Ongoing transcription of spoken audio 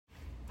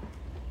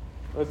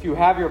If you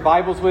have your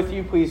Bibles with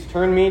you, please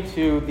turn me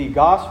to the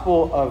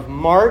Gospel of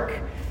Mark,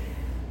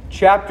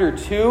 chapter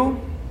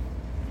 2,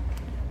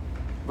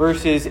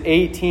 verses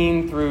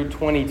 18 through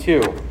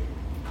 22.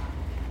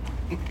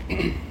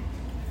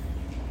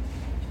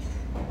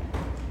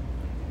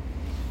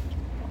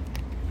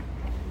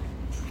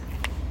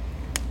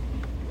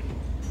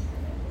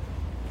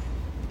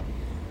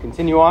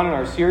 Continue on in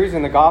our series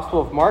in the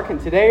Gospel of Mark,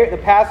 and today the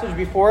passage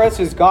before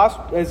us is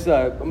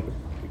the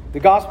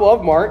Gospel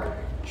of Mark,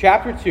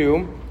 chapter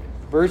 2,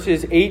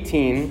 verses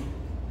 18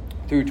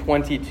 through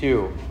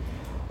 22.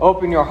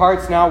 Open your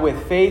hearts now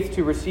with faith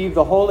to receive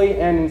the holy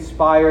and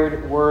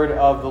inspired word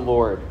of the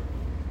Lord.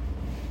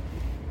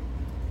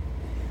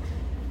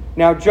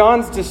 Now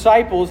John's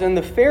disciples and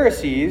the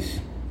Pharisees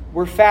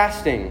were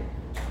fasting,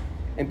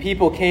 and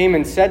people came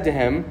and said to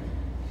him,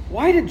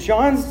 "Why did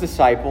John's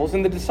disciples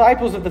and the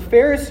disciples of the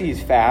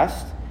Pharisees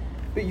fast,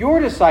 but your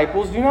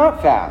disciples do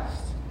not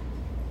fast?"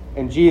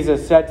 And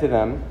Jesus said to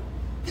them,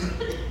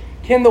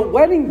 "Can the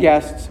wedding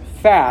guests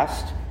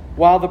fast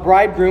while the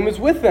bridegroom is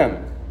with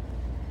them?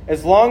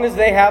 As long as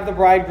they have the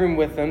bridegroom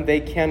with them, they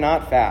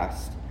cannot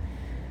fast.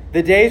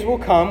 The days will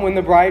come when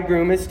the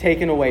bridegroom is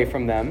taken away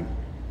from them,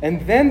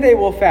 and then they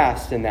will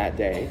fast in that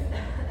day.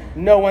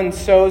 No one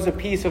sews a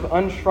piece of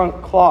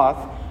unshrunk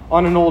cloth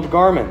on an old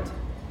garment.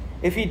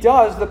 If he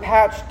does, the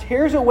patch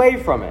tears away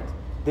from it,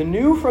 the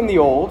new from the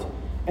old,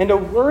 and a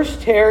worse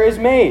tear is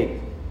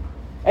made.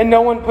 And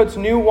no one puts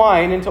new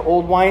wine into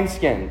old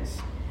wineskins.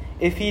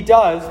 If he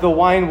does, the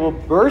wine will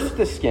burst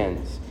the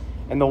skins,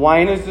 and the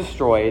wine is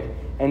destroyed,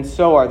 and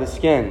so are the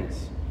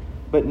skins.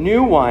 But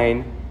new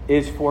wine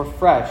is for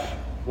fresh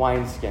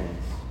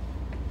wineskins."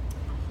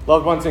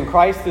 Loved ones in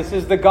Christ, this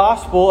is the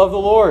gospel of the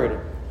Lord.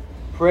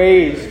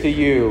 Praise to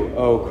you,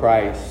 O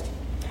Christ.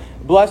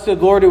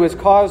 Blessed Lord, who has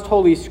caused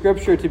Holy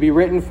Scripture to be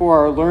written for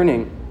our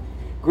learning,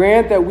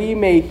 grant that we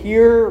may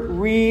hear,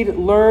 read,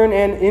 learn,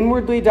 and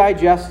inwardly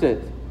digest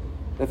it,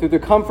 that through the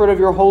comfort of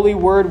your holy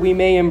word we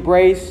may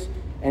embrace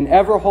and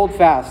ever hold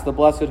fast the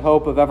blessed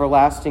hope of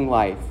everlasting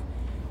life,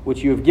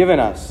 which you have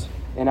given us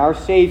in our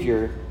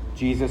Savior,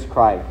 Jesus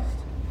Christ.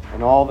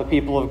 And all the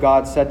people of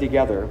God said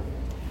together,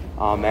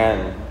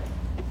 Amen.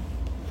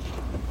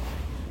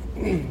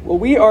 Well,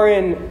 we are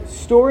in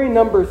story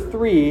number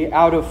 3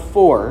 out of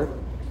 4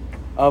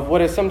 of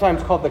what is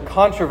sometimes called the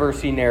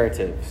controversy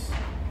narratives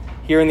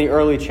here in the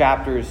early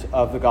chapters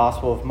of the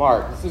Gospel of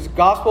Mark. This is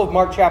Gospel of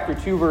Mark chapter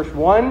 2, verse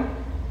 1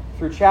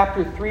 through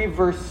chapter 3,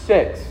 verse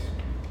 6.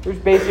 There's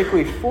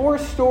basically 4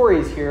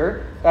 stories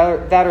here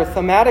that are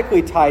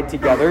thematically tied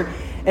together.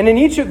 And in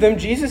each of them,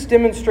 Jesus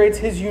demonstrates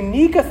his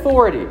unique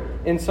authority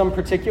in some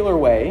particular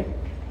way.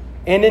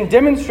 And in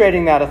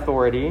demonstrating that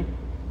authority,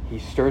 he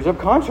stirs up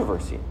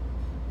controversy,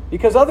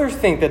 because others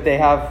think that they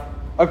have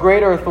a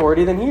greater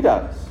authority than he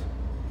does.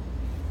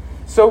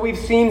 So we've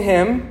seen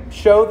him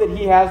show that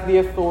he has the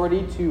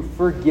authority to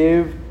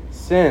forgive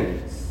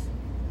sins.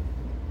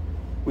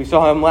 We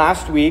saw him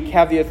last week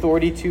have the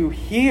authority to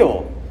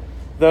heal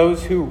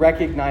those who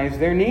recognize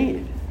their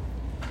need.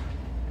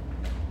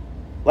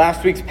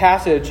 Last week's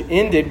passage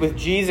ended with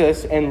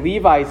Jesus and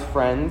Levi's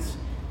friends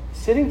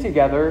sitting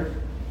together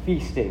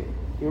feasting.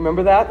 You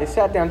remember that? They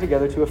sat down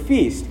together to a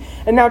feast.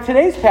 And now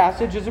today's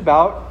passage is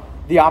about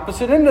the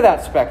opposite end of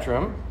that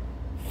spectrum,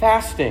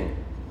 fasting.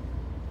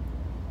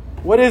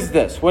 What is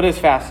this? What is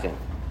fasting?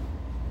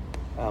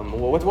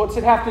 What's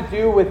it have to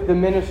do with the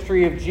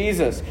ministry of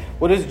Jesus?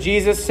 What does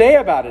Jesus say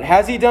about it?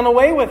 Has he done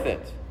away with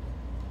it?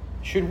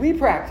 Should we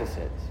practice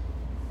it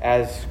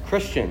as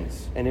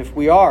Christians? And if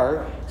we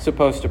are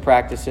supposed to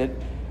practice it,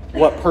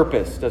 what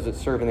purpose does it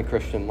serve in the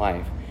Christian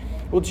life?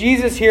 Well,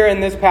 Jesus here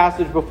in this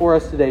passage before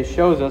us today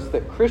shows us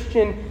that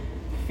Christian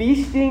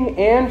feasting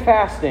and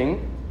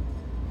fasting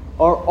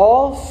are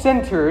all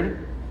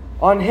centered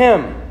on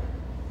him.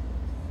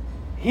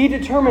 He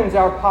determines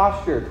our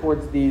posture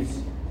towards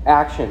these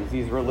actions,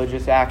 these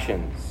religious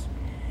actions.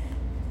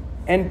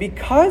 And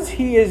because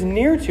he is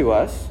near to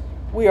us,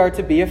 we are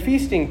to be a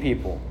feasting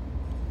people.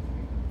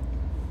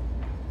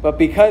 But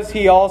because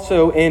he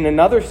also, in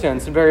another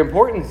sense, a very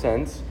important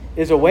sense,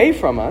 is away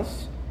from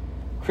us,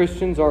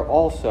 Christians are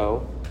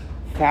also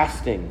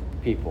fasting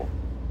people.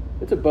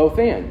 It's a both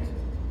and.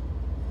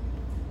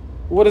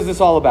 What is this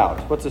all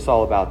about? What's this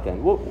all about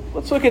then? Well,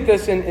 let's look at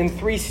this in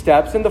 3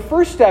 steps. And the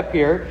first step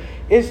here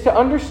is to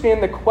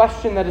understand the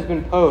question that has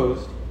been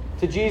posed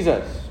to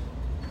Jesus.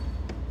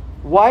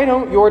 Why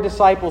don't your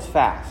disciples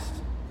fast?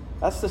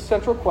 That's the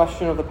central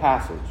question of the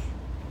passage.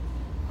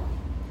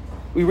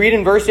 We read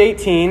in verse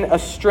 18, a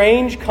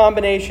strange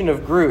combination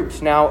of groups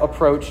now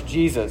approach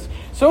Jesus.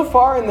 So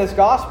far in this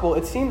gospel,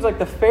 it seems like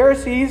the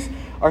Pharisees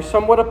are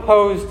somewhat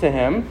opposed to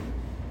him,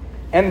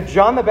 and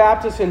John the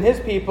Baptist and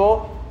his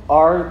people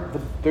are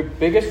the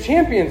biggest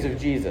champions of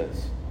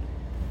Jesus.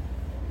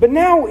 But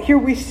now here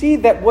we see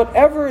that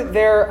whatever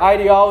their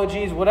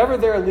ideologies, whatever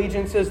their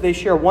allegiances, they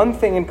share one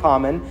thing in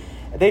common.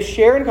 They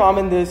share in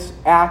common this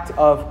act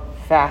of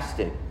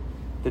fasting,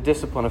 the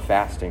discipline of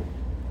fasting.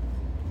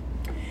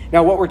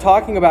 Now, what we're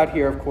talking about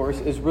here, of course,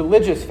 is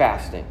religious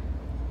fasting.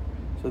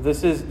 So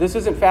this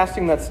isn't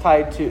fasting that's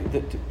tied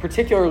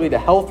particularly to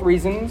health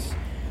reasons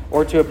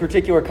or to a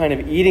particular kind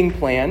of eating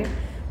plan,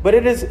 but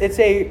it's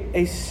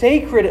a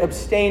sacred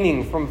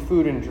abstaining from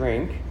food and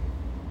drink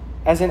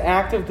as an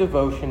act of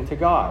devotion to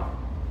God.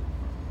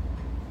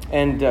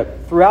 And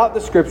throughout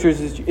the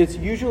Scriptures, it's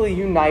usually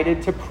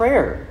united to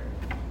prayer.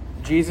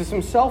 Jesus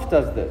himself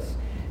does this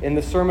in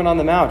the Sermon on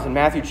the Mount in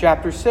Matthew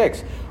chapter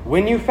 6.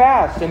 When you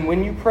fast and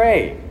when you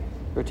pray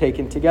are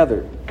taken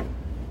together.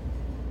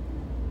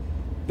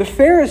 The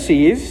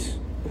Pharisees,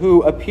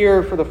 who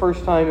appear for the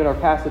first time in our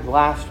passage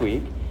last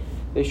week,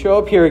 they show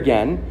up here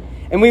again,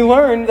 and we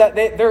learn that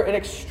they're an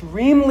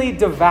extremely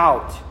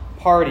devout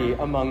party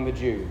among the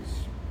Jews.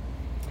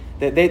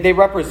 They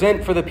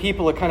represent for the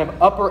people a kind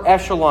of upper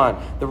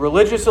echelon, the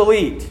religious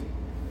elite.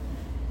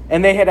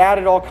 And they had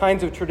added all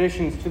kinds of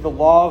traditions to the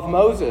law of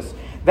Moses.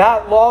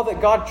 That law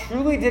that God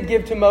truly did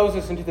give to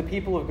Moses and to the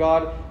people of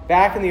God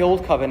back in the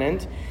Old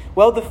Covenant.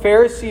 Well, the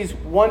Pharisees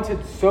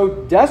wanted so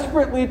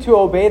desperately to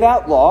obey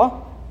that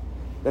law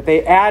that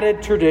they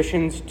added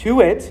traditions to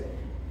it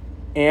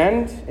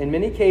and, in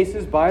many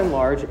cases, by and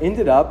large,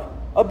 ended up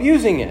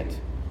abusing it.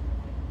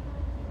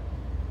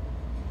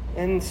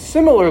 And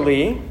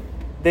similarly,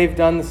 they've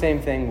done the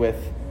same thing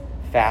with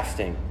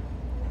fasting.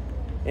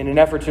 In an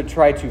effort to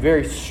try to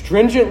very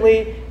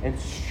stringently and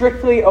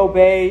strictly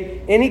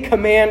obey any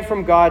command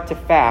from God to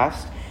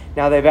fast,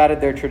 now they've added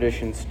their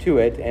traditions to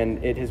it,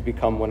 and it has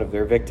become one of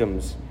their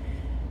victims,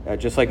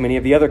 just like many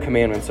of the other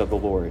commandments of the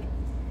Lord.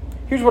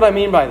 Here's what I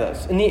mean by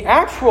this. In the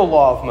actual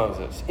law of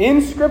Moses,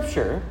 in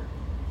Scripture,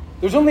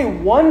 there's only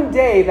one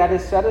day that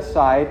is set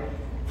aside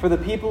for the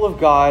people of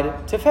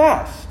God to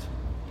fast.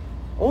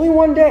 Only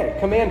one day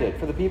commanded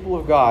for the people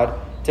of God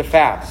to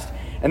fast.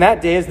 And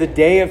that day is the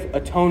Day of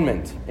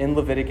Atonement in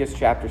Leviticus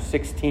chapter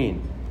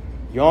 16.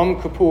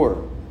 Yom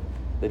Kippur,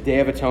 the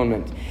Day of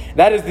Atonement.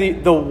 That is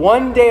the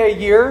one day a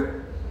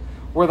year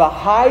where the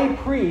high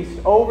priest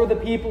over the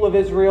people of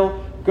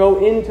Israel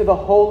go into the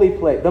holy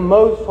place, the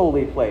most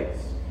holy place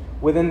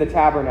within the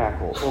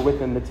tabernacle or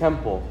within the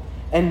temple,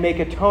 and make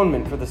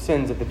atonement for the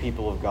sins of the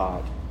people of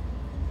God.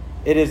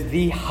 It is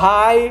the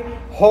high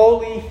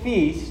holy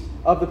feast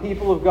of the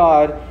people of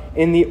God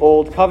in the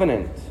Old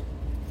Covenant.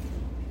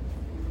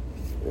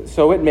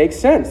 So it makes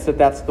sense that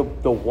that's the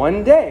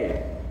one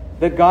day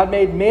that God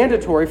made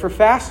mandatory for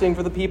fasting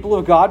for the people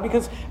of God,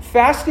 because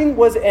fasting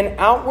was an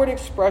outward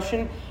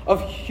expression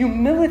of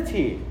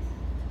humility,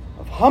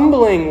 of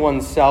humbling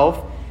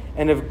oneself,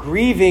 and of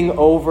grieving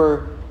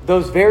over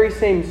those very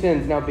same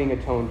sins now being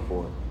atoned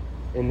for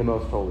in the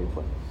most holy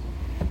place.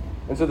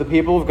 And so the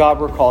people of God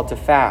were called to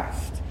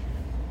fast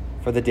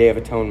for the Day of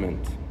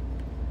Atonement.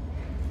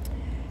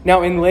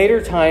 Now, in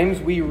later times,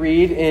 we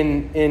read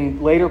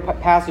in later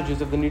passages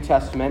of the New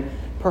Testament,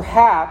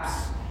 perhaps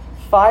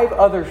 5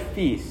 other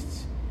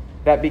feasts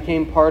that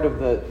became part of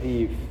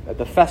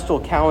the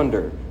festal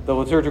calendar, the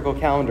liturgical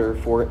calendar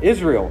for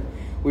Israel.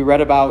 We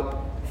read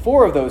about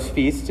 4 of those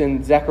feasts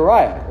in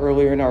Zechariah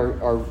earlier in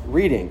our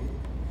reading.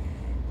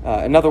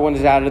 Another one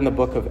is added in the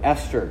book of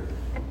Esther.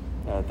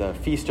 The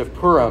Feast of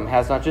Purim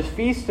has not just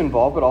feasts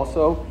involved, but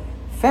also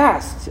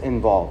fasts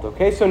involved.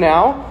 Okay, so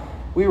now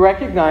we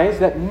recognize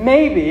that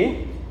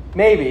maybe,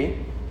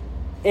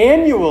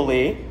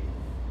 annually,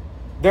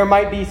 there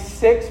might be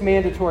 6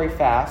 mandatory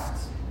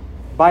fasts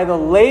by the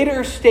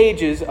later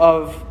stages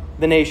of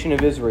the nation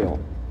of Israel.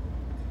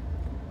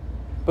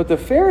 But the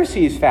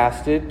Pharisees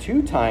fasted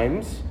 2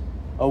 times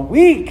a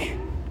week.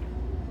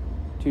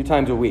 2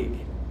 times a week.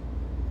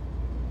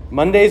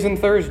 Mondays and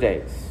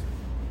Thursdays.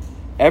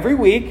 Every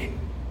week,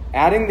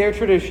 adding their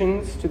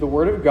traditions to the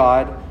Word of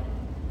God,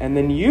 and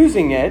then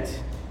using it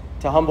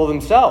to humble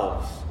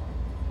themselves.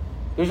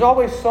 There's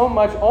always so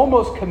much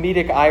almost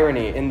comedic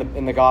irony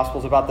in the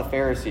Gospels about the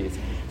Pharisees.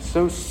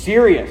 So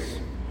serious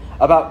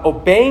about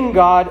obeying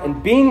God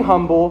and being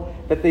humble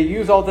that they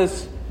use all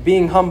this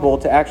being humble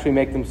to actually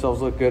make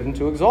themselves look good and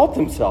to exalt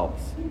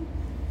themselves.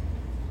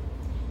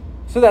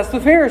 So that's the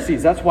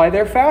Pharisees. That's why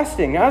they're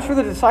fasting. As for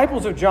the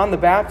disciples of John the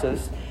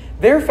Baptist,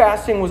 their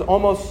fasting was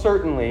almost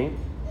certainly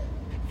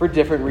for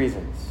different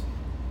reasons.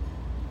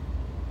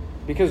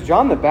 Because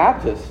John the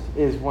Baptist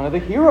is one of the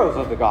heroes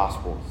of the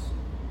Gospels.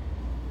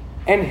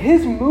 And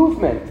his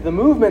movement, the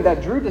movement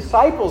that drew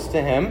disciples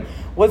to him,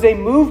 was a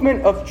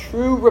movement of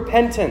true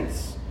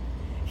repentance.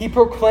 He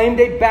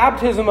proclaimed a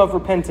baptism of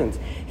repentance.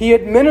 He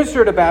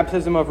administered a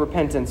baptism of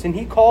repentance. And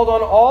he called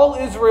on all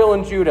Israel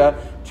and Judah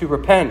to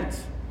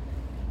repent.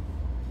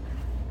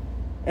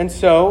 And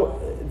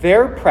so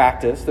their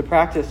practice, the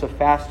practice of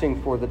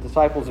fasting for the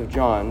disciples of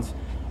John's,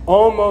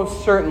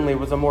 almost certainly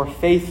was a more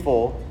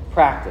faithful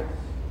practice.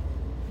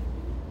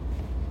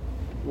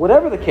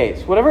 Whatever the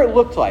case, whatever it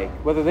looked like,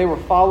 whether they were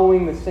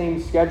following the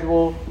same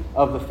schedule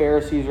of the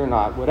Pharisees or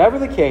not, whatever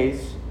the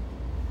case,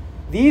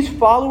 these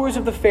followers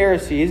of the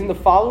Pharisees and the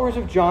followers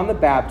of John the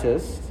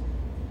Baptist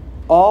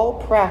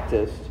all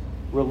practiced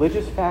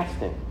religious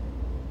fasting.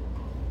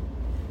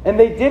 And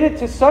they did it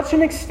to such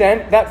an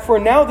extent that for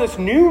now this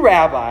new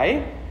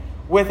rabbi,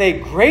 with a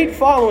great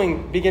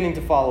following beginning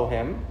to follow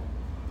him,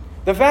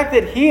 The fact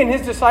that he and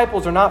his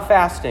disciples are not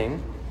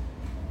fasting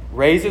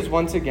raises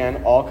once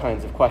again all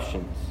kinds of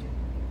questions.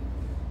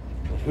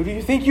 Who do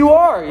you think you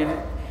are?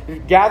 You're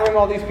gathering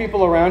all these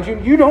people around you.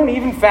 You don't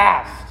even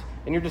fast.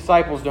 And your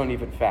disciples don't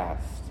even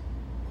fast.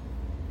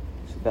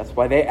 So that's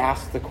why they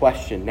asked the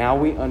question. Now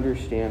we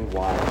understand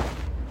why.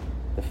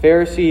 The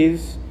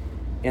Pharisees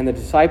and the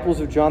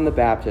disciples of John the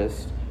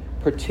Baptist,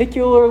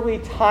 particularly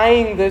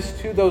tying this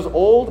to those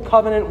old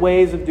covenant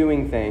ways of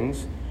doing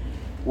things,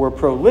 were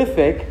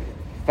prolific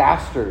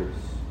fasters.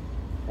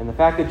 And the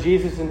fact that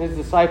Jesus and his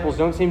disciples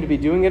don't seem to be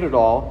doing it at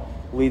all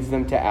leads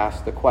them to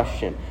ask the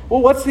question.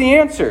 Well, what's the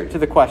answer to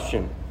the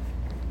question?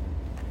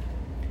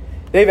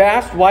 They've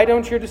asked, why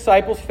don't your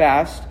disciples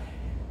fast?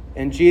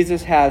 And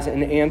Jesus has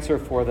an answer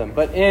for them.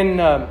 But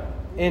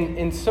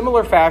in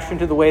similar fashion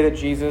to the way that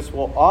Jesus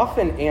will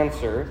often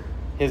answer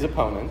his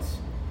opponents,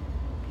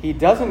 he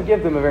doesn't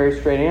give them a very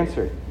straight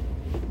answer.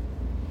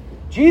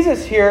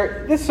 Jesus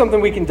here, this is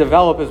something we can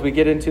develop as we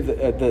get into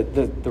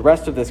the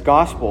rest of this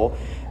gospel.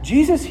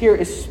 Jesus here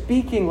is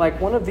speaking like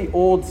one of the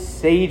old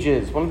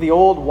sages, one of the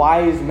old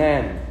wise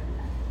men.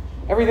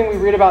 Everything we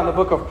read about in the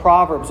book of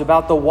Proverbs,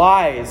 about the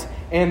wise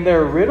and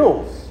their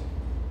riddles.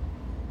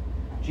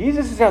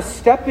 Jesus is now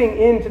stepping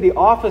into the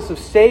office of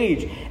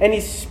sage, and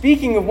he's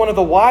speaking of one of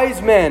the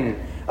wise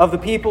men of the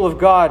people of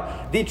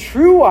God, the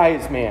true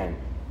wise man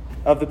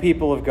of the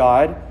people of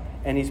God,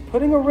 and he's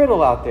putting a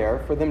riddle out there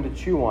for them to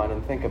chew on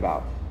and think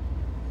about.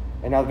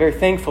 And now, very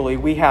thankfully,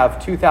 we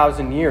have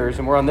 2,000 years,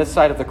 and we're on this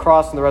side of the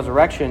cross and the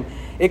resurrection.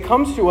 It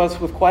comes to us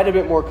with quite a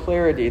bit more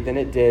clarity than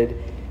it did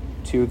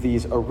to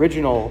these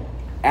original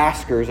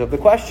askers of the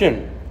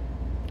question.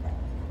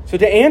 So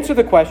to answer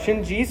the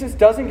question, Jesus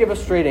doesn't give a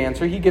straight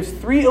answer. He gives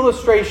three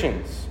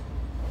illustrations.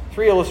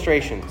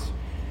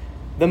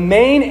 The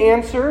main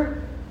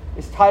answer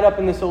is tied up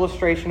in this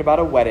illustration about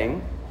a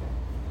wedding.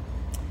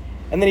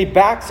 And then he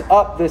backs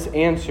up this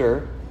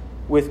answer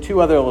with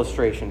two other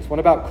illustrations, one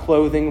about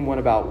clothing and one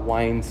about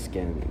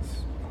wineskins.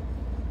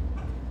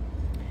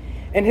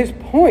 And his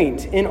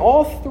point in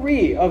all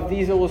three of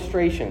these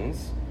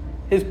illustrations,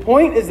 his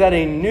point is that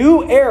a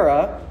new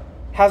era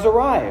has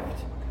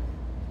arrived.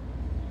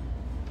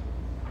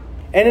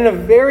 And in a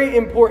very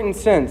important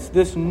sense,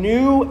 this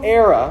new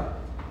era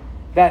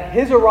that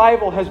his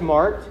arrival has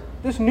marked,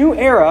 this new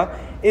era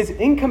is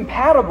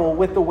incompatible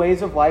with the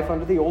ways of life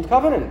under the Old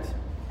Covenant.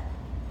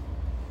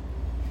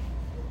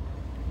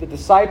 The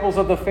disciples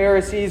of the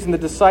Pharisees and the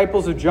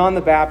disciples of John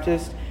the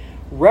Baptist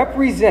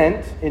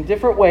represent, in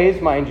different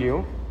ways, mind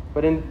you,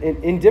 but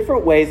in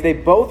different ways, they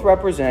both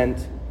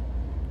represent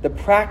the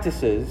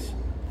practices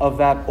of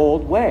that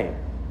old way,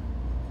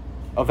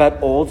 of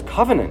that old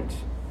covenant.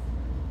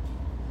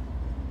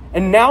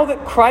 And now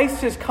that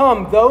Christ has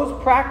come,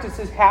 those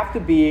practices have to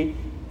be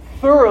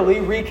thoroughly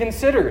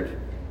reconsidered,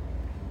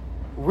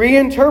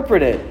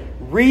 reinterpreted,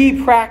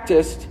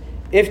 re-practiced,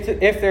 if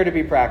they're to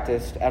be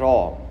practiced at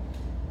all.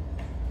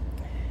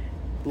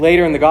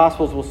 Later in the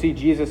Gospels, we'll see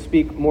Jesus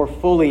speak more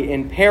fully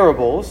in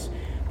parables,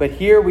 but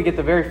here we get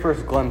the very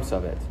first glimpse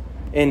of it.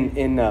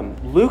 In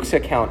Luke's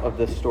account of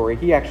this story,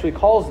 he actually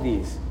calls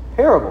these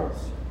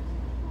parables.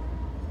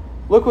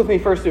 Look with me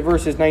first at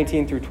verses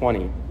 19 through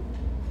 20.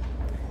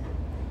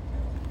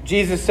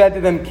 Jesus said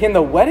to them, "Can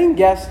the wedding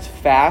guests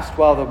fast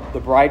while the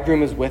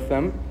bridegroom is with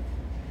them?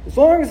 As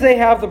long as they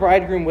have the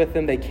bridegroom with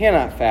them, they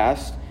cannot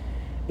fast.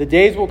 The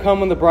days will come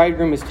when the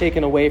bridegroom is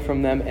taken away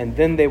from them, and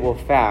then they will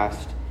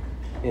fast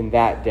in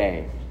that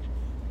day."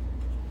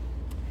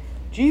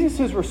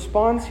 Jesus'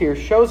 response here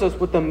shows us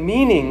what the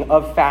meaning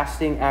of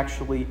fasting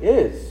actually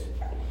is.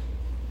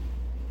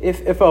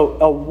 If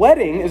a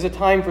wedding is a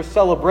time for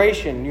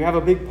celebration, you have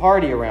a big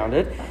party around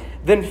it,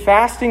 then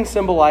fasting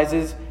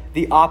symbolizes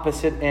the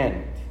opposite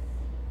end.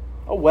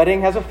 A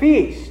wedding has a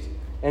feast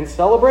and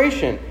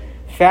celebration.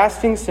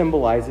 Fasting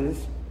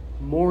symbolizes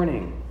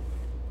mourning,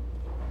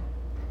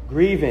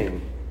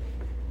 grieving,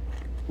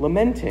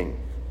 lamenting.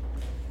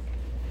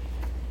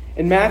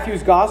 In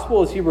Matthew's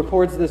gospel, as he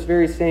records this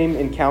very same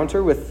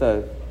encounter with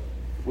the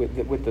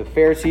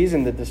Pharisees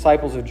and the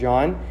disciples of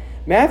John,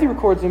 Matthew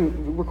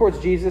records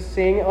Jesus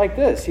saying it like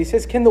this. He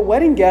says, "Can the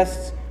wedding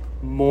guests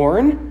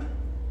mourn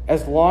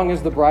as long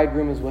as the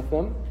bridegroom is with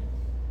them?"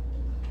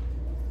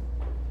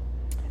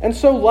 And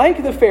so,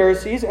 like the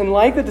Pharisees and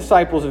like the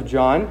disciples of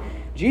John,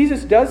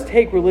 Jesus does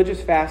take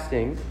religious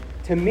fasting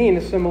to mean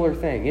a similar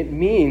thing. It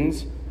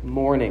means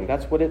mourning.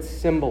 That's what it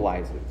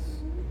symbolizes.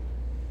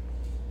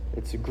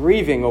 It's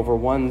grieving over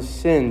one's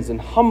sins and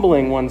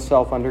humbling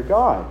oneself under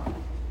God.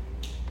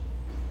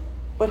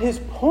 But his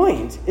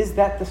point is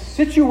that the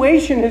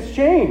situation has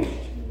changed.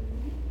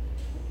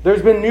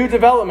 There's been new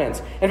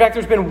developments. In fact,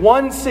 there's been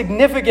one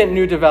significant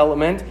new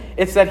development.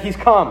 It's that he's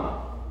come.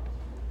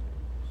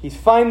 He's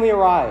finally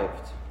arrived.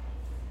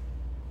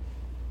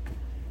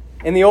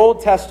 In the Old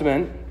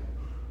Testament,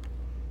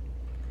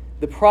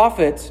 the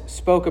prophets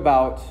spoke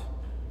about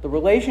the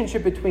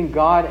relationship between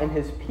God and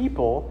his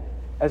people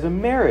as a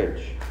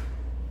marriage.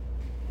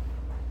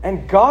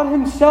 And God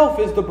himself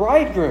is the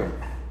bridegroom.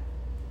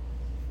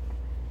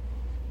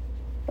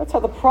 That's how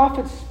the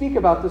prophets speak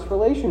about this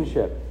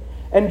relationship.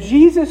 And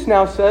Jesus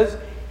now says,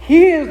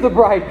 He is the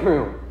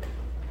bridegroom.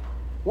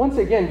 Once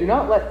again, do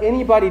not let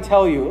anybody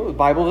tell you, the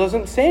Bible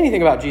doesn't say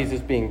anything about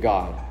Jesus being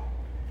God.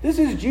 This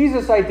is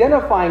Jesus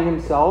identifying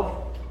Himself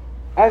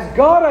as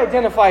God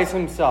identifies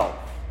Himself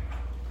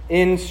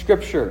in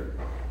Scripture.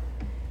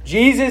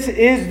 Jesus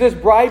is this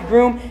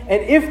bridegroom,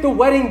 and if the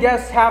wedding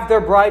guests have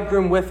their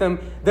bridegroom with them,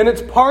 then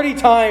it's party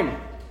time.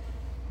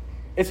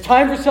 It's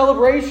time for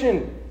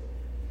celebration.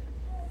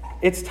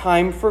 It's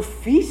time for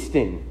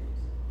feasting,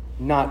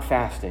 not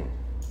fasting.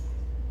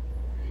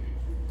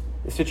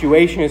 The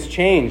situation has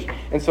changed.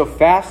 And so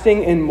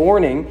fasting and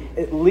mourning,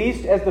 at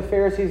least as the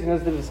Pharisees and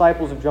as the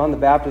disciples of John the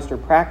Baptist are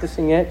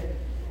practicing it,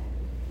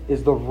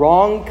 is the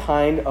wrong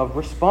kind of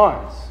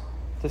response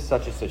to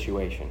such a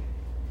situation.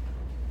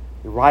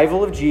 The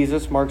arrival of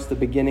Jesus marks the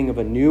beginning of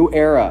a new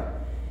era.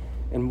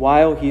 And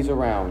while He's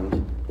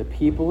around, the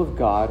people of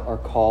God are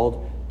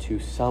called to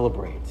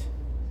celebrate.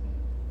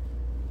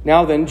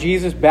 Now then,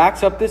 Jesus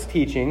backs up this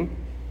teaching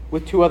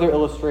with two other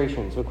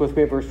illustrations. Look with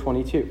me at verse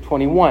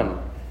 21.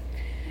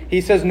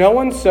 He says, "No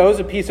one sews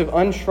a piece of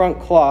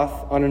unshrunk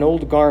cloth on an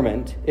old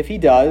garment. If he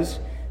does,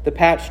 the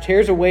patch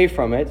tears away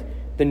from it,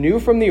 the new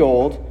from the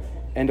old,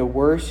 and a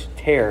worse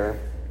tear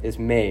is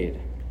made."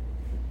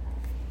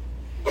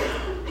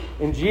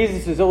 In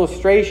Jesus'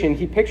 illustration,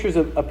 he pictures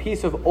a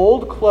piece of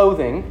old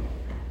clothing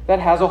that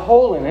has a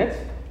hole in it.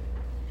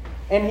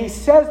 And he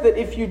says that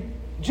if you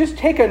just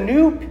take a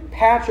new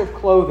patch of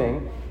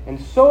clothing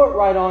and sew it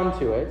right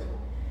onto it,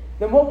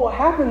 then what will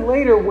happen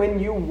later when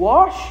you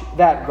wash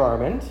that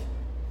garment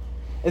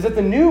is that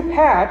the new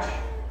patch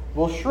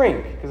will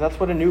shrink, because that's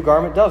what a new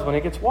garment does when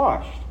it gets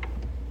washed.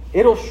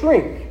 It'll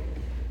shrink,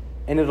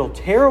 and it'll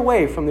tear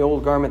away from the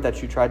old garment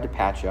that you tried to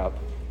patch up,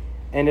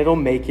 and it'll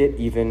make it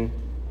even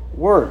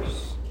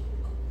worse.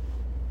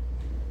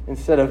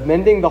 Instead of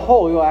mending the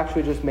hole, you'll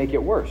actually just make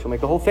it worse. You'll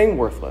make the whole thing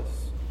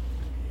worthless.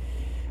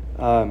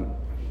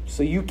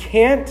 So you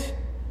can't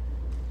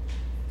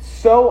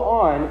sew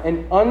on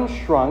an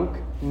unshrunk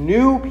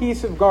new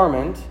piece of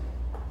garment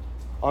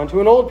onto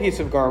an old piece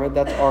of garment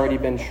that's already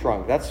been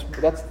shrunk. That's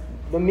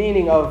the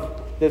meaning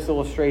of this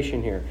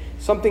illustration here.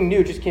 Something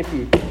new just can't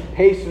be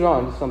pasted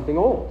on to something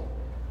old.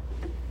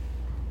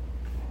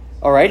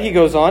 All right, he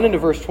goes on into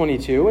verse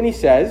 22, and he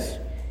says,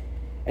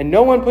 "And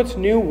no one puts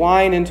new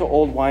wine into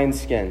old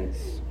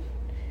wineskins.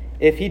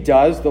 If he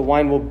does, the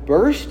wine will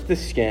burst the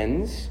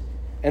skins,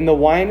 and the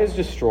wine is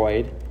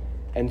destroyed,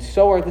 and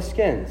so are the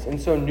skins." And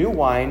so new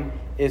wine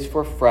is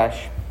for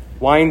fresh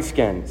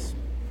wineskins.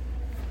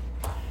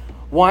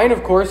 Wine,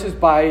 of course,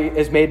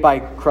 is made by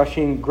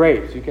crushing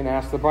grapes. You can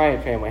ask the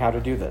Bryant family how to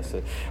do this.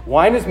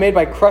 Wine is made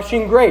by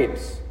crushing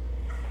grapes.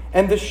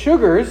 And the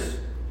sugars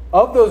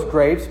of those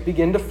grapes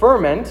begin to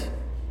ferment,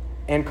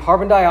 and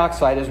carbon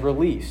dioxide is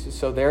released.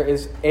 So there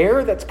is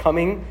air that's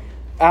coming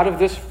out of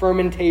this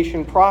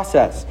fermentation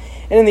process.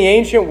 And in the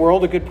ancient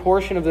world, a good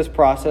portion of this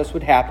process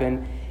would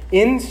happen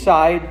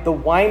inside the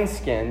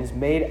wineskins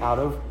made out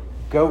of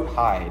goat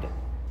hide.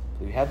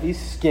 So you have these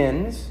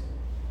skins,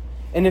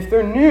 and if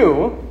they're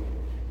new,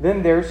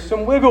 then there's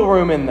some wiggle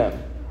room in them.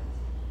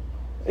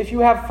 If you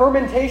have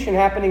fermentation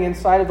happening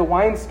inside of the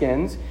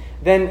wineskins,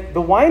 then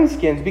the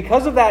wineskins,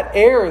 because of that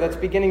air that's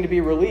beginning to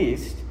be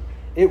released,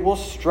 it will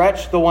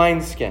stretch the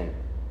wineskin.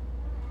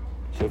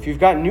 So if you've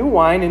got new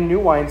wine and new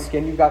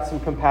wineskin, you've got some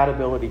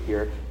compatibility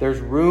here. There's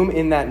room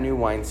in that new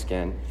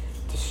wineskin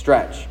to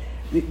stretch.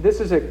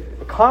 This is a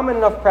common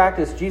enough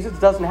practice. Jesus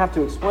doesn't have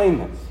to explain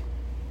this.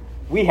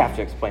 We have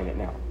to explain it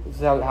now. This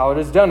is how it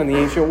is done in the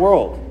ancient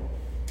world.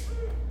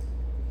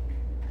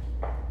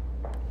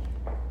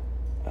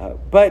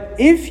 But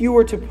if you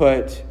were to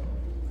put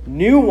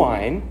new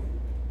wine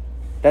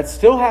that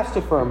still has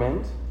to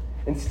ferment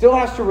and still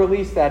has to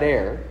release that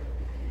air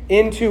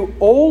into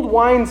old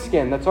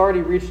wineskin that's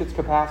already reached its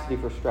capacity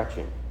for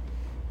stretching,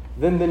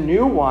 then the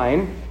new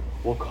wine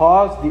will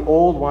cause the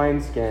old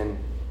wineskin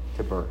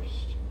to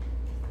burst.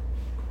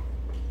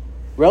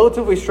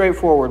 Relatively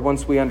straightforward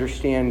once we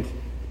understand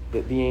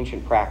the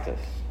ancient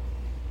practice.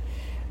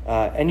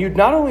 And you'd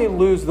not only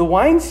lose the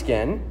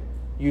wineskin,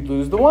 you'd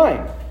lose the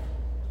wine.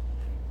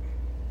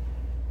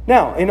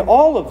 Now, in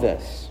all of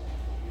this,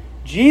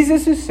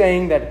 Jesus is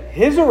saying that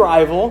His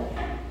arrival,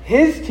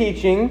 His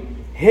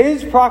teaching,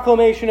 His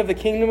proclamation of the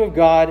kingdom of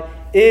God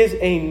is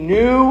a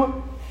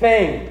new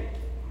thing.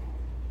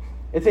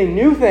 It's a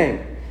new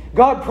thing.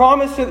 God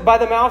promised it by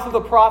the mouth of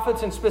the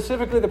prophets, and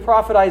specifically the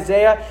prophet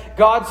Isaiah.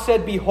 God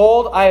said,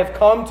 "Behold, I have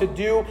come to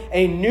do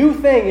a new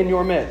thing in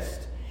your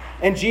midst."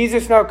 And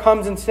Jesus now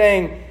comes and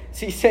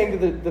He's saying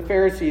to the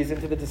Pharisees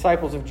and to the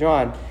disciples of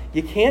John,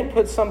 you can't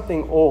put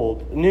something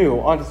new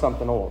onto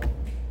something old.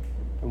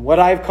 And what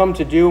I've come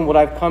to do and what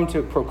I've come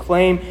to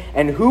proclaim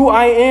and who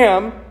I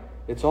am,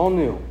 it's all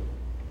new.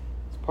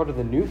 It's part of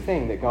the new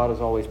thing that God has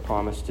always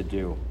promised to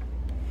do.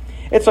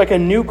 It's like a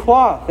new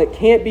cloth that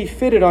can't be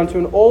fitted onto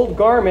an old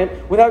garment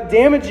without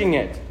damaging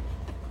it.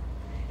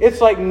 It's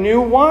like new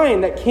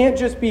wine that can't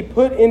just be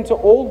put into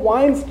old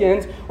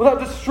wineskins without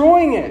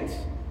destroying it.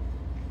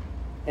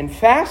 And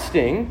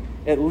fasting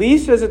at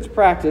least as it's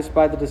practiced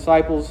by the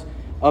disciples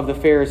of the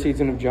Pharisees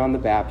and of John the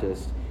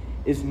Baptist,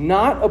 is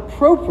not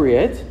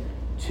appropriate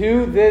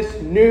to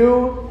this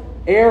new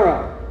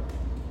era.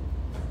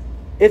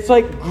 It's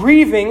like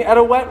grieving at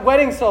a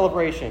wedding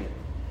celebration.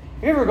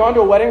 Have you ever gone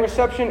to a wedding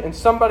reception and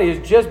somebody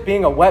is just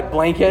being a wet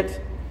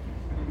blanket?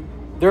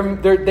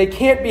 They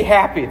can't be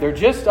happy. They're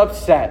just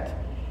upset.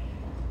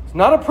 It's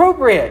not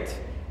appropriate.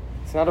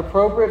 It's not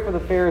appropriate for the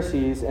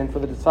Pharisees and for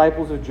the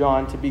disciples of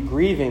John to be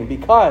grieving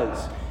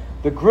because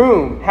the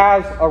groom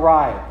has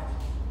arrived.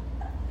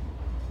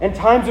 And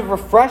times of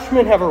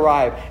refreshment have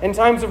arrived. And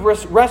times of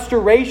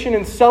restoration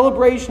and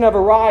celebration have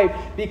arrived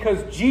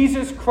because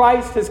Jesus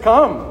Christ has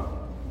come.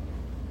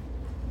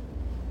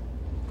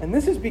 And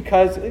this is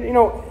because,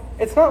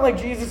 it's not like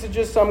Jesus is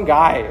just some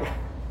guy.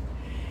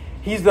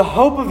 He's the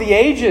hope of the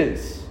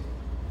ages.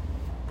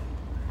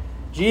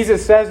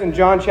 Jesus says in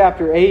John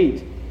chapter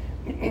 8,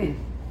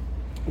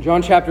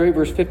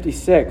 verse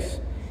 56,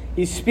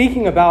 he's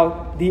speaking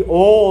about the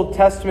Old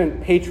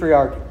Testament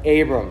patriarch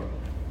Abram.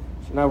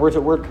 So now we're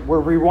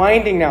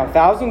rewinding now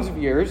thousands of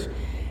years,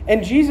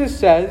 and Jesus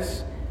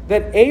says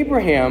that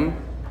Abraham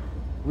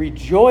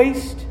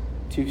rejoiced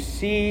to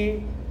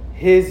see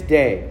his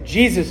day,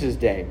 Jesus'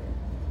 day.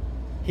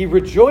 He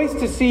rejoiced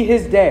to see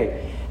his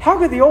day. How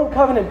could the Old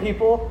Covenant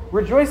people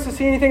rejoice to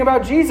see anything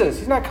about Jesus?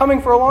 He's not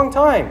coming for a long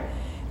time.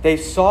 They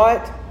saw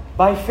it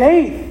by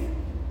faith.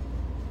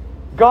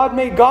 God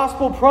made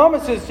gospel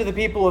promises to the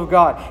people of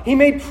God. He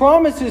made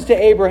promises to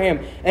Abraham,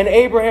 and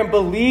Abraham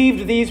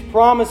believed these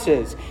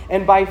promises.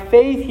 And by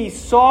faith he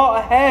saw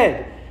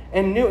ahead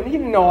and knew. He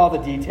didn't know all the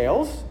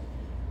details,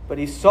 but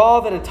he saw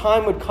that a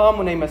time would come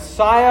when a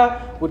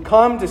Messiah would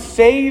come to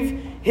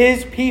save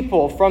his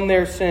people from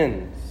their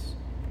sins.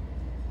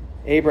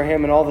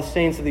 Abraham and all the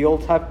saints of the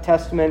Old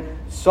Testament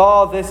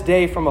saw this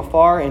day from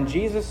afar, and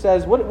Jesus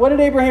says, what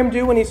did Abraham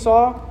do when he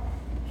saw?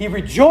 He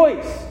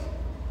rejoiced.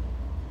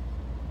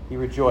 He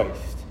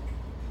rejoiced.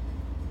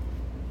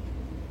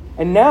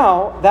 And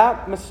now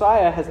that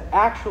Messiah has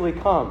actually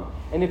come.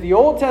 And if the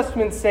Old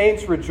Testament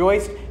saints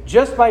rejoiced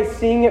just by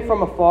seeing it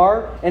from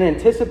afar and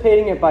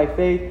anticipating it by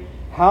faith,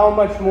 how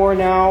much more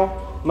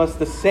now must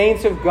the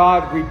saints of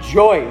God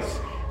rejoice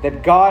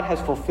that God has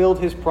fulfilled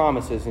his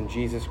promises in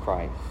Jesus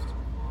Christ.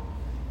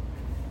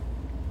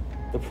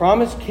 The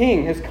promised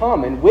king has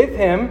come, and with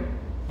him,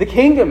 the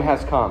kingdom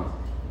has come.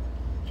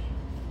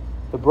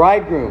 The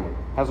bridegroom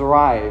has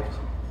arrived,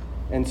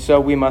 and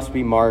so we must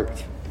be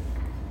marked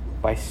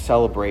by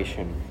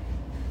celebration.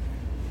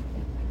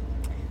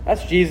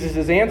 That's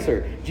Jesus'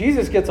 answer.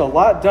 Jesus gets a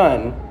lot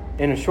done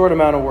in a short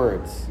amount of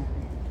words.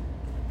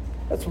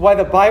 That's why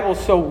the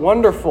Bible's so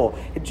wonderful.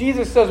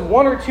 Jesus says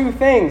one or two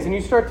things, and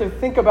you start to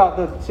think about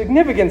the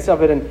significance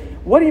of it and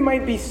what he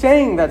might be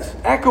saying that's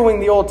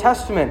echoing the Old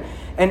Testament.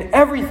 And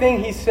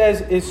everything he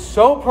says is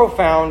so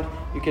profound,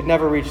 you could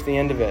never reach the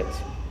end of it.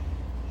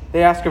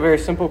 They ask a very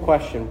simple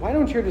question. Why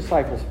don't your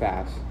disciples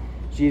fast?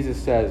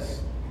 Jesus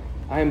says,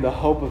 I am the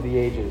hope of the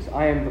ages.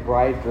 I am the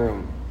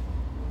bridegroom.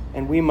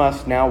 And we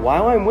must now,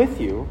 while I'm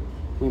with you,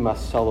 we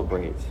must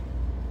celebrate.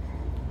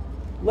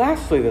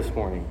 Lastly this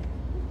morning,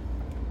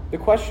 the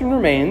question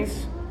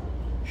remains,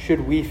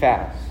 should we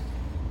fast?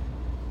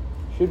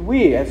 Should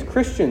we, as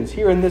Christians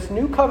here in this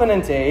new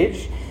covenant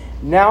age,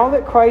 now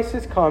that Christ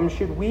has come,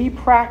 should we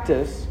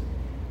practice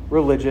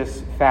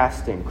religious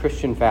fasting,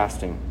 Christian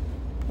fasting?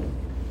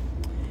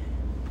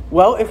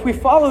 Well, if we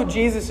follow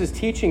Jesus'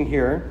 teaching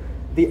here,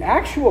 the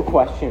actual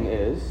question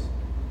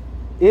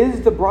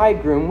is the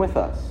bridegroom with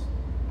us?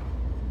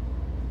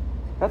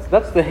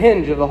 That's the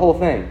hinge of the whole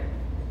thing.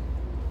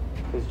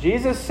 Because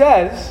Jesus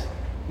says,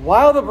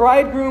 while the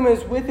bridegroom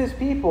is with his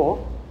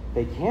people,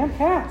 they can't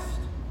fast.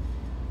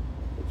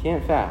 They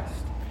can't fast.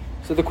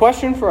 So the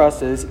question for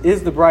us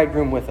is the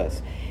bridegroom with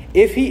us?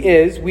 If he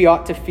is, we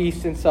ought to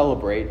feast and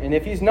celebrate. And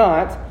if he's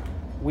not,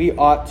 we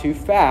ought to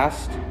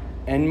fast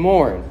and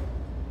mourn.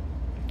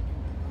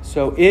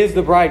 So is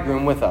the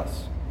bridegroom with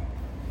us?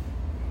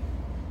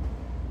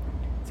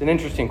 It's an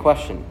interesting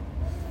question.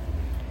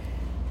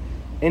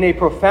 In a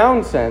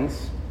profound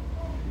sense,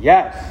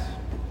 yes.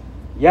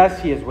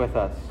 Yes, he is with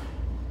us.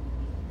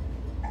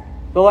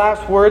 The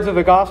last words of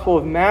the Gospel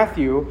of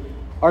Matthew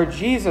are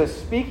Jesus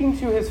speaking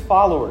to his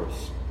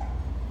followers.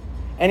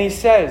 And he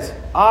says,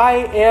 I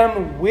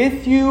am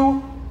with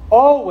you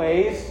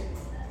always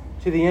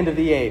to the end of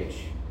the age.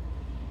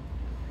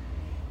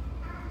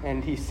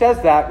 And he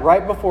says that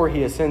right before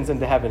he ascends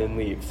into heaven and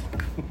leaves.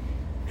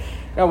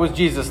 Now, was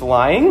Jesus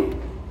lying?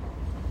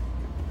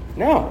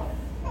 No.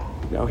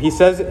 No, he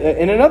says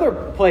in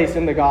another place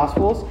in the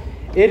Gospels,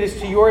 it is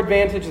to your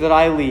advantage that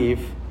I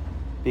leave,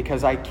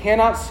 because I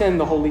cannot send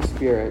the Holy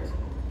Spirit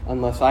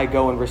unless I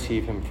go and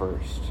receive him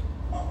first.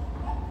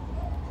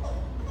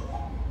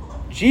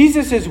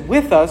 Jesus is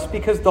with us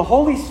because the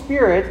Holy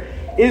Spirit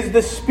is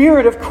the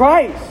Spirit of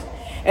Christ.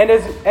 And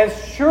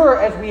as sure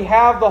as we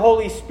have the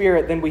Holy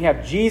Spirit, then we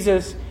have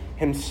Jesus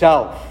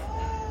himself.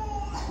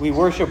 We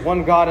worship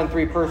one God in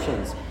three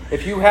persons.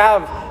 If you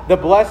have the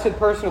blessed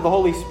person of the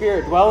Holy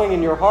Spirit dwelling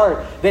in your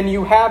heart, then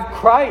you have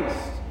Christ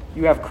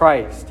you have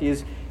Christ. He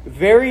is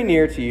very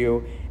near to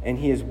you, and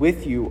he is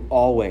with you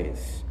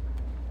always.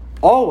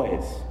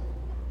 Always.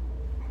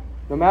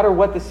 No matter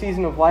what the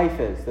season of life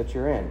is that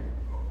you're in.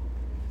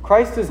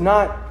 Christ does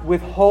not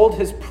withhold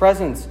his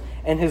presence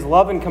and his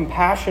love and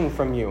compassion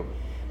from you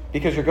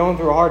because you're going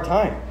through a hard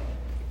time.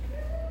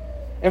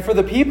 And for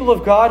the people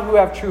of God who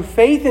have true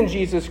faith in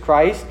Jesus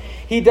Christ,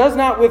 he does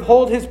not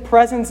withhold his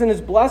presence and his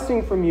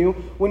blessing from you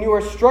when you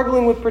are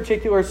struggling with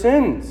particular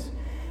sins.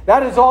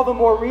 That is all the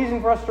more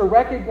reason for us to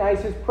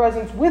recognize his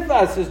presence with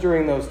us as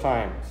during those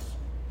times.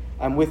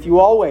 I'm with you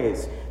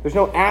always. There's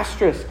no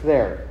asterisk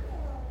there.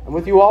 I'm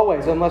with you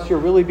always, unless you're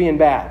really being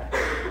bad.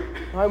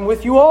 I'm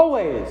with you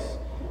always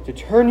to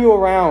turn you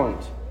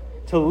around,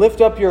 to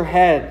lift up your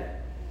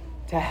head,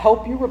 to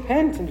help you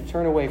repent and to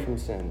turn away from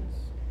sins.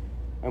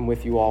 I'm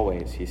with you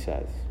always, he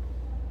says.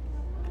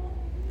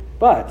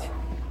 But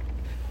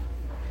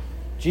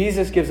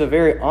Jesus gives a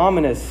very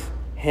ominous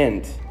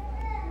hint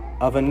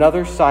of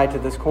another side to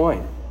this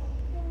coin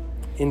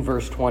in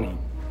verse 20.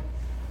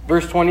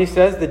 Verse 20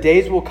 says, "The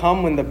days will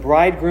come when the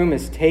bridegroom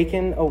is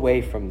taken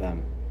away from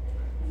them,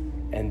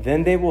 and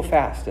then they will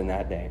fast in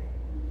that day."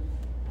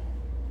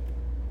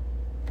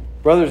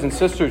 Brothers and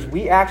sisters,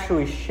 we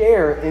actually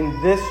share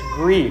in this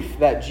grief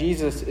that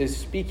Jesus is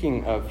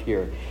speaking of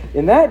here.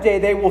 In that day,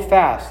 they will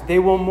fast, they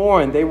will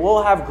mourn, they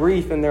will have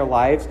grief in their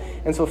lives,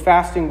 and so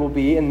fasting will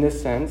be, in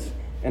this sense,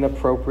 an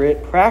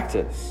appropriate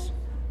practice.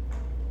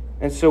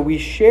 And so we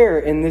share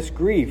in this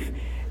grief,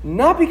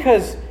 not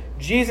because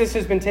Jesus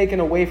has been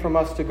taken away from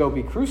us to go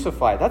be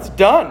crucified. That's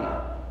done.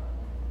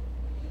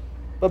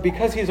 But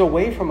because he's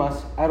away from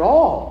us at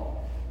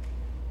all,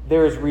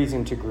 there is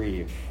reason to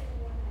grieve.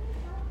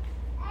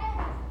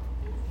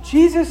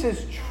 Jesus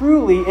is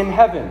truly in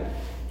heaven.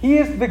 He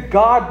is the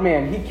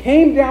God-man. He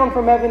came down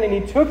from heaven and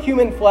he took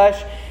human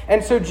flesh.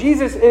 And so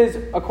Jesus is,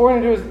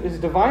 according to his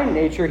divine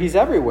nature, he's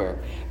everywhere.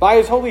 By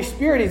his Holy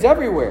Spirit, he's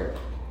everywhere.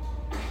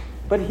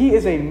 But he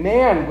is a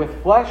man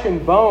with flesh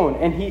and bone,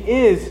 and he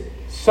is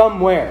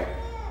somewhere.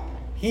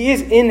 He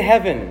is in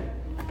heaven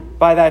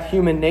by that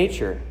human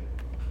nature.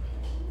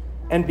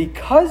 And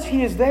because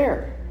he is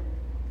there,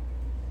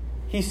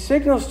 he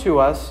signals to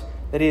us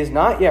that he has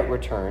not yet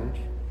returned,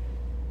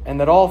 and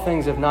that all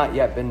things have not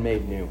yet been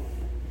made new.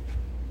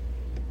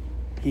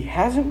 He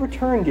hasn't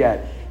returned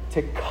yet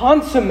to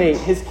consummate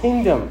his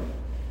kingdom,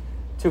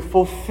 to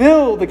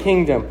fulfill the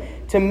kingdom,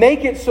 to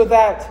make it so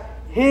that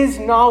his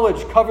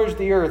knowledge covers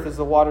the earth as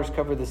the waters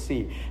cover the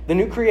sea. The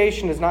new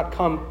creation has not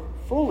come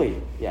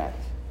fully yet.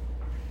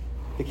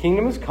 The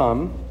kingdom has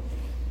come,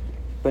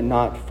 but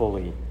not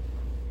fully.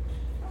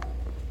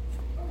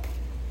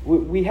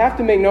 We have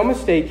to make no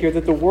mistake here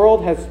that the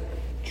world has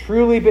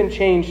truly been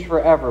changed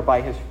forever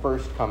by his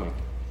first coming.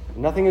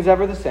 Nothing is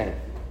ever the same.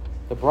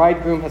 The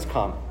bridegroom has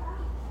come.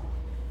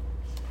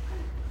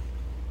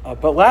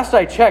 But last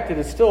I checked, it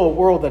is still a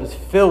world that is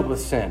filled with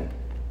sin,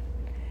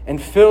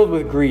 and filled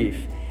with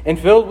grief, and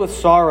filled with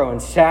sorrow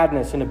and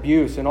sadness and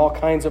abuse and all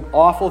kinds of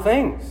awful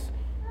things.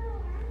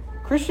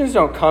 Christians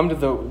don't come to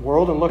the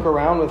world and look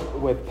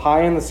around with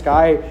pie in the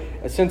sky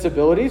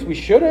sensibilities. We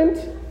shouldn't.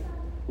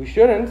 We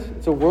shouldn't.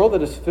 It's a world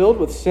that is filled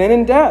with sin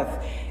and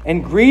death.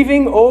 And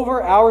grieving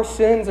over our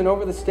sins and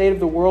over the state of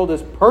the world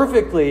is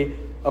perfectly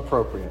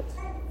appropriate.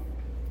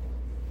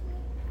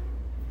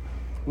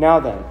 Now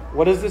then,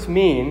 what does this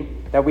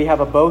mean that we have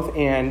a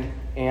both-and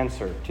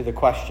answer to the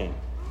question,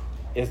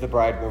 is the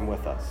bridegroom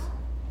with us?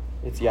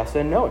 It's yes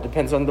and no. It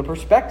depends on the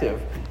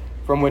perspective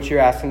from which you're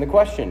asking the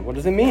question. What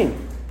does it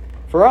mean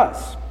for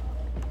us?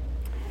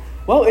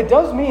 Well, it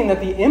does mean that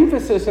the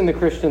emphasis in the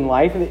Christian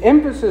life, and the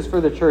emphasis for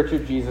the Church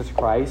of Jesus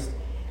Christ,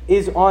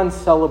 is on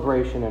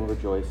celebration and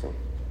rejoicing.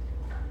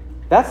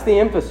 That's the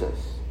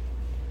emphasis.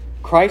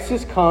 Christ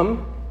has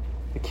come.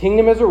 The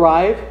kingdom has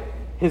arrived.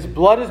 His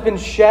blood has been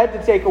shed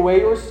to take away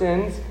your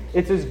sins.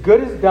 It's as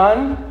good as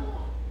done.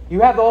 You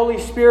have the Holy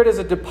Spirit as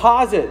a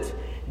deposit,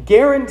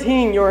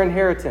 guaranteeing your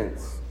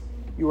inheritance.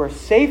 You are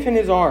safe in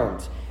his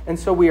arms. And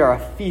so we are a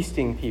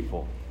feasting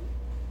people.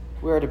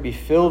 We are to be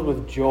filled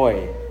with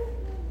joy.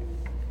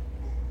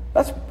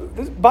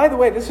 By the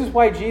way, this is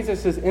why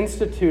Jesus has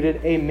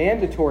instituted a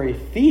mandatory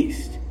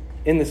feast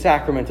in the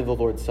sacrament of the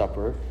Lord's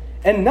Supper,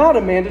 and not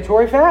a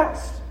mandatory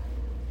fast.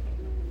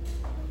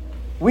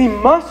 We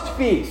must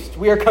feast.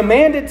 We are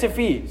commanded to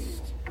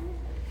feast.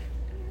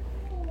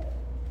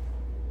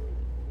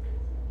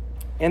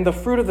 And the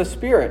fruit of the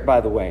Spirit,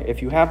 by the way,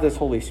 if you have this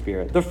Holy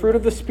Spirit, the fruit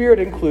of the Spirit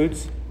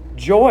includes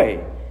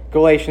joy.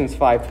 Galatians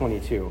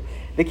 5:22.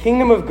 The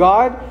kingdom of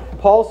God,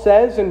 Paul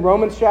says in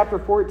Romans chapter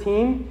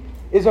 14,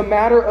 is a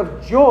matter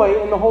of joy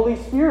in the Holy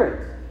Spirit.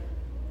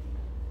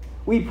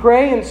 We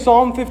pray in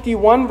Psalm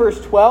 51,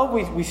 verse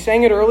 12, we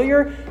sang it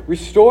earlier,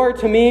 "Restore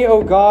to me,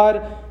 O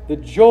God, the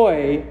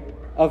joy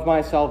of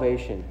my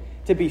salvation."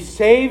 To be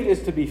saved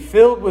is to be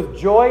filled with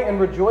joy and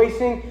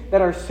rejoicing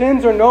that our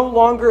sins are no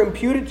longer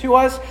imputed to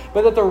us,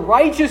 but that the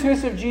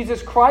righteousness of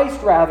Jesus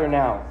Christ rather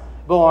now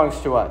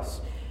belongs to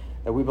us.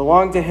 That we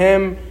belong to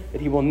him,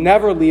 that he will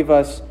never leave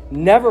us,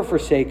 never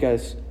forsake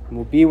us, and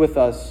will be with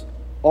us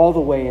all the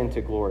way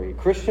into glory.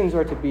 Christians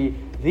are to be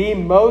the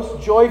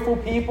most joyful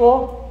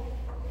people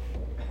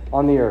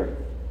on the earth.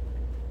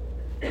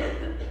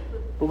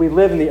 But we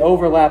live in the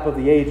overlap of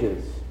the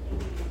ages.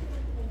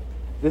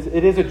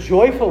 It is a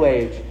joyful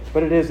age,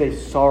 but it is a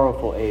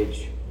sorrowful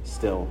age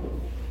still.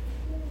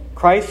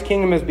 Christ's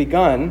kingdom has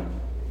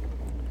begun,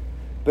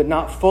 but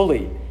not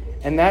fully.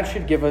 And that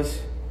should give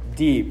us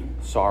deep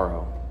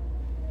sorrow.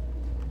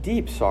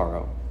 Deep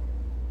sorrow.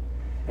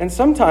 And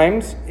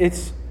sometimes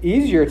it's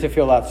easier to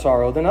feel that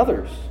sorrow than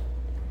others.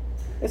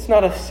 It's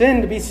not a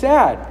sin to be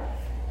sad.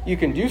 You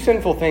can do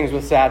sinful things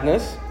with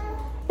sadness,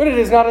 but it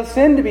is not a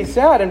sin to be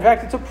sad. In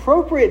fact, it's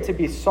appropriate to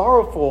be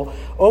sorrowful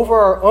over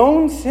our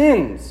own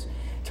sins,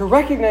 to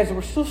recognize that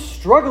we're still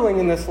struggling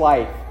in this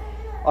life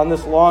on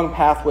this long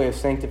pathway of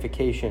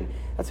sanctification.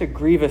 That's a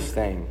grievous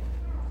thing.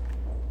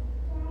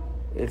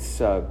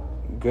 It's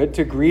good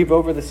to grieve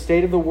over the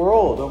state of the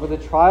world, over the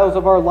trials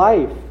of our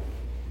life.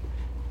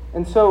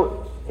 And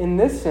so, in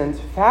this sense,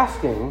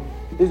 fasting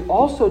is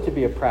also to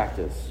be a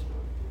practice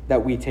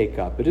that we take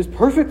up. It is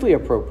perfectly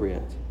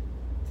appropriate.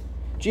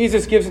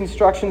 Jesus gives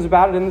instructions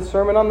about it in the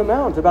Sermon on the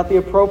Mount, about the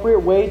appropriate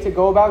way to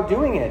go about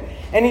doing it.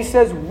 And he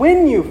says,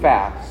 when you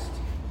fast,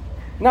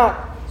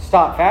 not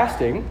stop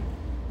fasting,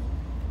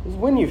 is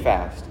when you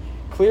fast,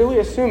 clearly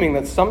assuming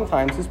that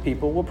sometimes his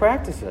people will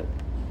practice it.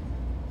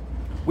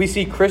 We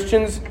see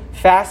Christians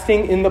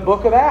fasting in the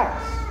book of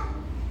Acts.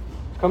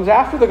 It comes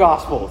after the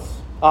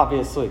Gospels,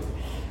 obviously.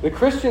 The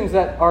Christians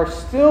that are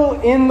still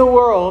in the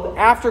world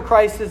after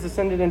Christ has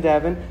ascended into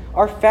heaven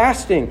are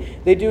fasting.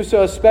 They do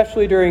so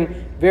especially during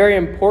very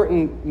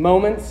important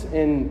moments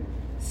in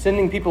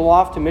sending people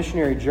off to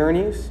missionary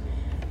journeys.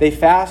 They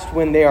fast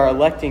when they are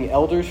electing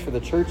elders for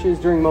the churches.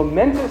 During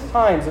momentous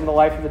times in the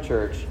life of the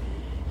church,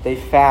 they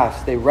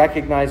fast. They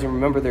recognize and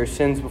remember their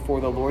sins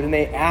before the Lord, and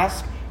they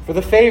ask for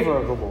the favor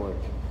of the Lord.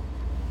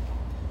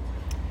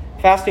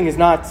 Fasting is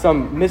not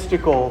some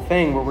mystical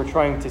thing where we're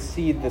trying to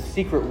see the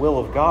secret will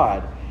of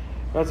God.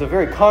 That's a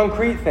very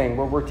concrete thing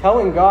where we're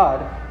telling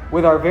God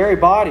with our very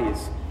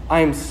bodies, I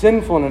am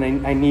sinful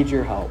and I need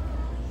your help.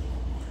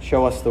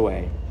 Show us the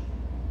way.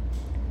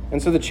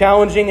 And so the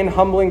challenging and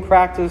humbling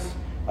practice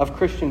of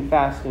Christian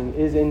fasting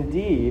is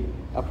indeed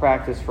a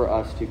practice for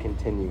us to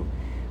continue.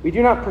 We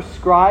do not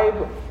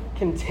prescribe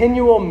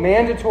continual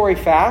mandatory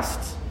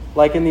fasts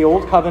like in the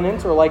Old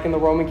Covenant or like in the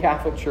Roman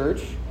Catholic Church.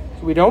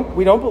 So we don't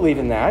believe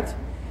in that.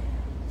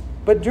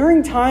 But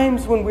during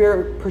times when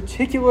we're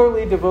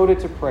particularly devoted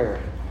to prayer,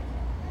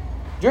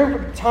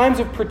 during times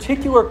of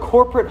particular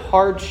corporate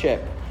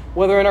hardship,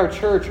 whether in our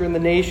church or in the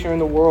nation or in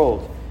the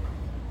world,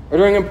 or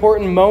during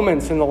important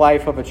moments in the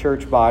life of a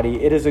church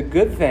body, it is a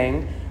good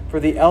thing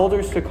for the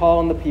elders to call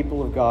on the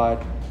people of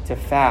God to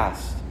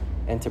fast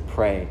and to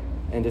pray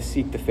and to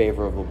seek the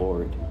favor of the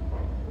Lord.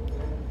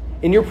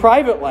 In your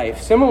private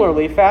life,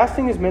 similarly,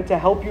 fasting is meant to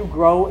help you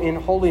grow in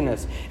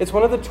holiness. It's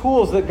one of the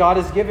tools that God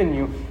has given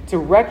you to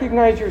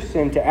recognize your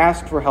sin, to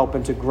ask for help,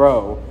 and to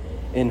grow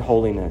in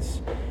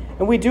holiness.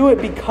 And we do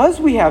it because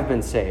we have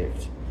been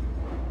saved,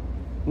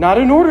 not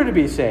in order to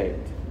be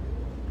saved.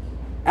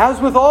 As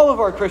with all of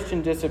our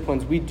Christian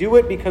disciplines, we do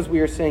it because we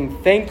are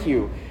saying thank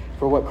you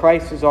for what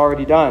Christ has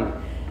already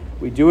done.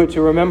 We do it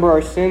to remember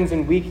our sins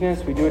and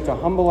weakness. We do it to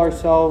humble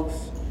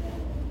ourselves.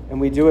 And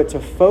we do it to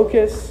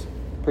focus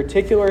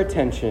particular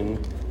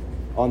attention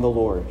on the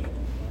Lord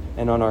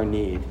and on our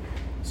need.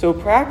 So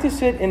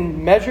practice it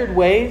in measured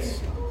ways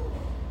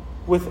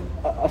with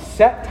a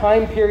set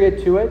time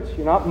period to it.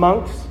 You're not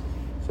monks.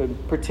 So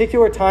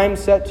particular time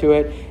set to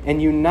it,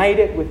 and unite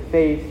it with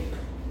faith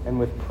and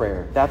with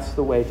prayer. That's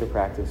the way to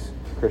practice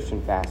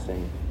Christian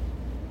fasting.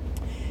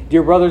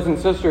 Dear brothers and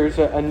sisters,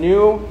 a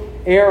new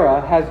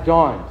era has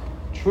dawned.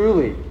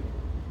 Truly,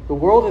 the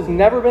world has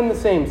never been the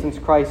same since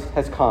Christ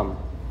has come.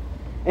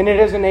 And it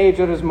is an age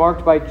that is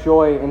marked by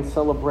joy and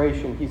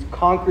celebration. He's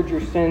conquered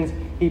your sins.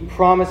 He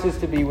promises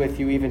to be with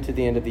you even to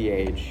the end of the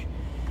age.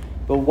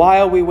 But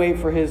while we wait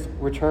for his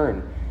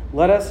return,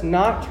 let us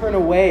not turn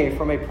away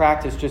from a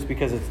practice just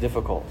because it's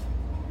difficult.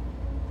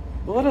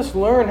 But let us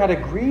learn how to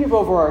grieve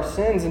over our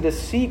sins and to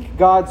seek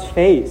God's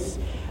face,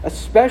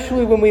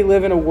 especially when we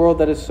live in a world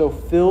that is so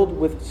filled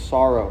with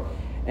sorrow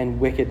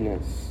and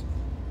wickedness,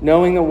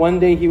 knowing that one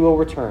day he will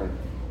return.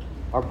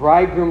 Our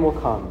bridegroom will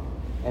come,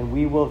 and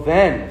we will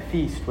then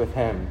feast with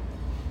him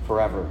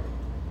forever.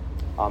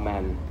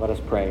 Amen. Let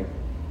us pray.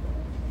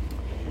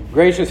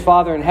 Gracious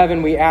Father in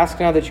heaven, we ask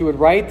now that you would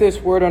write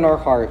this word on our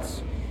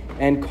hearts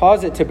and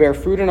cause it to bear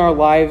fruit in our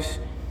lives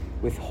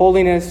with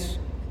holiness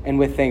and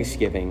with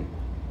thanksgiving.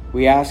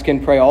 We ask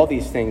and pray all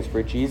these things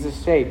for Jesus'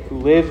 sake, who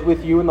lives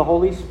with you in the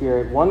Holy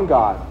Spirit, one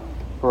God,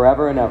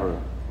 forever and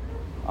ever.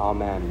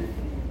 Amen.